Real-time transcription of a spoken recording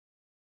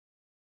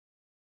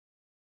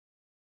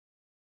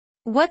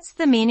What's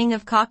the meaning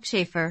of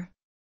cockchafer?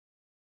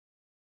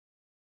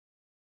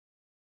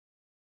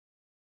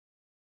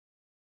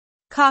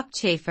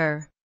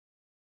 Cockchafer.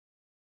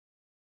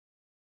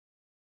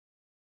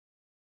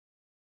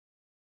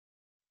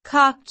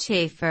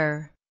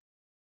 Cockchafer.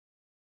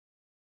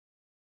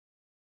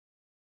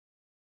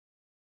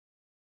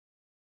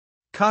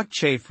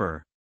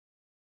 Cockchafer.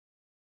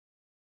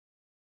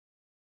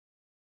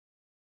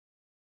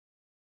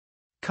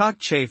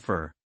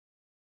 Cockchafer.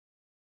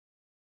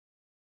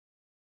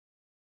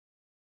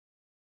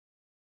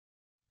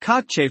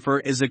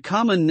 Cockchafer is a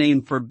common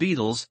name for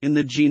beetles in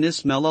the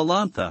genus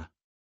Melalontha.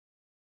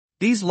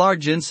 These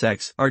large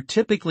insects are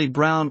typically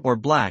brown or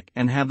black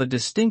and have a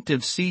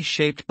distinctive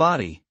C-shaped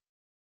body.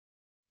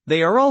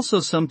 They are also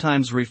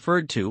sometimes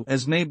referred to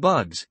as May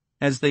bugs,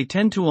 as they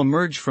tend to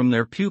emerge from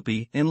their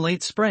pupae in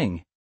late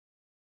spring.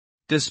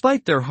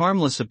 Despite their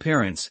harmless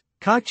appearance,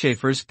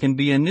 cockchafers can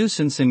be a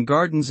nuisance in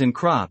gardens and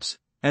crops,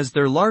 as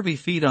their larvae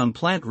feed on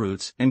plant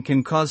roots and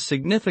can cause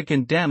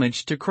significant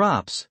damage to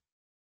crops.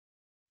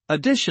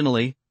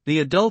 Additionally, the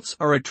adults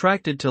are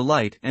attracted to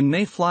light and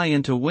may fly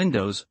into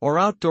windows or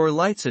outdoor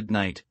lights at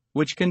night,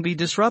 which can be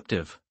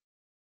disruptive.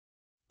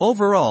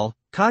 Overall,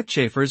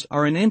 cockchafers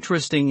are an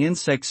interesting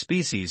insect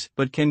species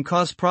but can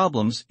cause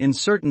problems in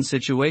certain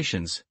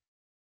situations.